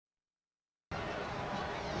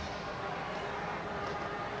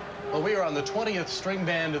Well, we are on the 20th string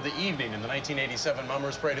band of the evening in the 1987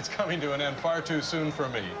 Mummers Parade. It's coming to an end far too soon for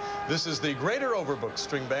me. This is the Greater Overbrook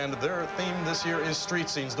String Band. Their theme this year is street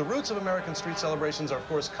scenes. The roots of American street celebrations are, of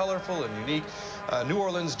course, colorful and unique. New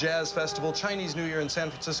Orleans Jazz Festival, Chinese New Year in San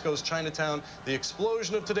Francisco's Chinatown, the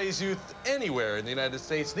explosion of today's youth anywhere in the United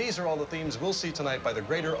States. These are all the themes we'll see tonight by the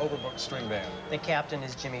Greater Overbrook String Band. The captain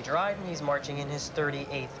is Jimmy Dryden. He's marching in his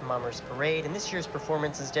 38th Mummers Parade, and this year's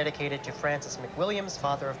performance is dedicated to Francis McWilliams,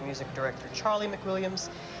 father of music director Charlie McWilliams,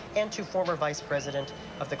 and to former vice president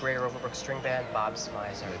of the Greater Overbrook String Band, Bob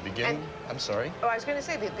Smizer. They begin, I'm sorry. Oh, I was going to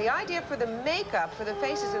say, the idea for the makeup for the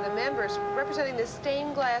faces of the members representing the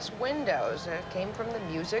stained glass windows came from the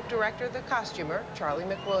music director, the costumer, Charlie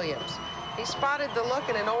McWilliams. He spotted the look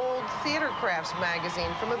in an old Theater Crafts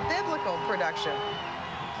magazine from a biblical production.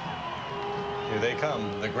 Here they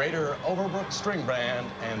come, the Greater Overbrook String Band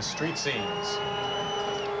and Street Scenes.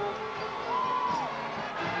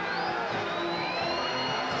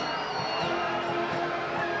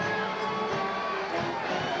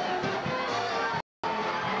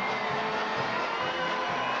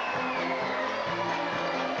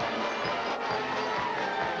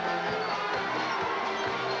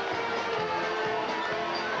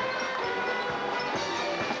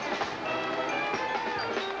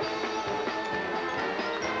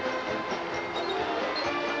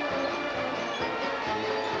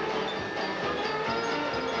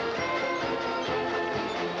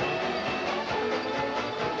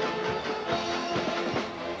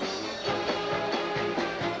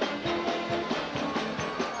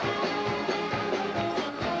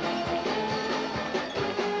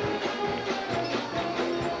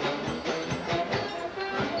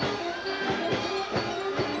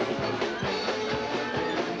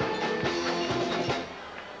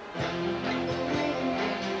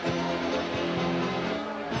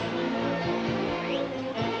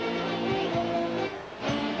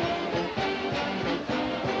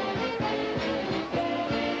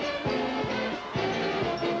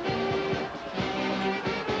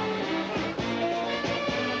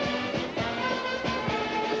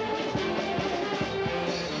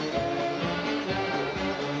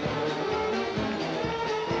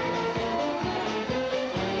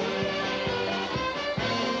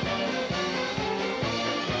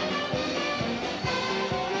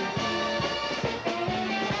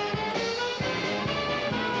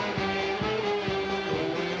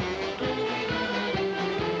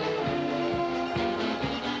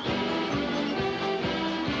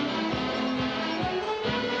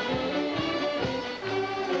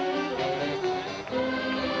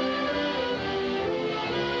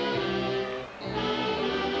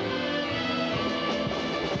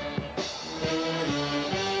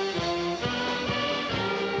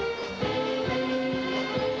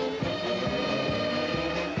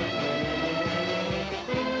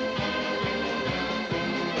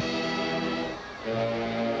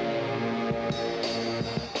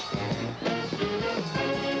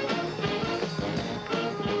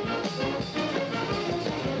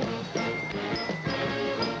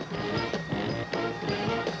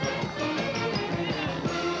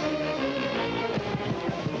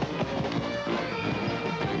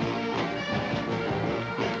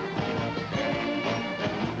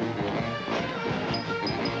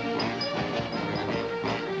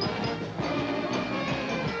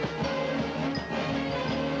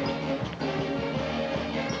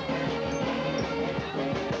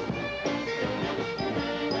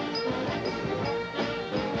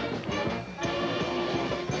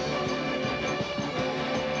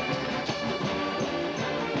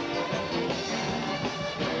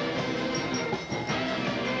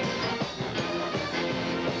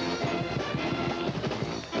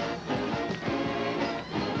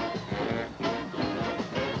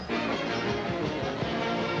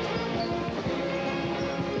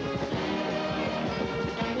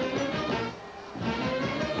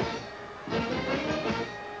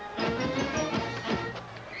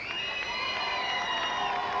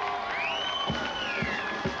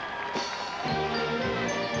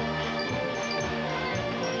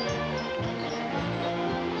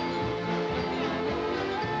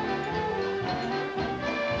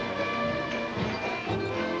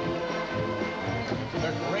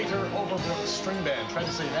 Overbrook String Band. Try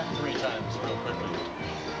to say that 3 times real quickly.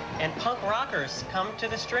 And punk rockers come to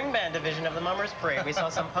the string band division of the Mummers Parade. We saw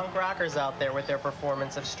some punk rockers out there with their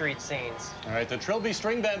performance of street scenes. All right, the Trilby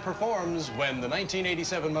String Band performs when the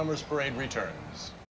 1987 Mummers Parade returns.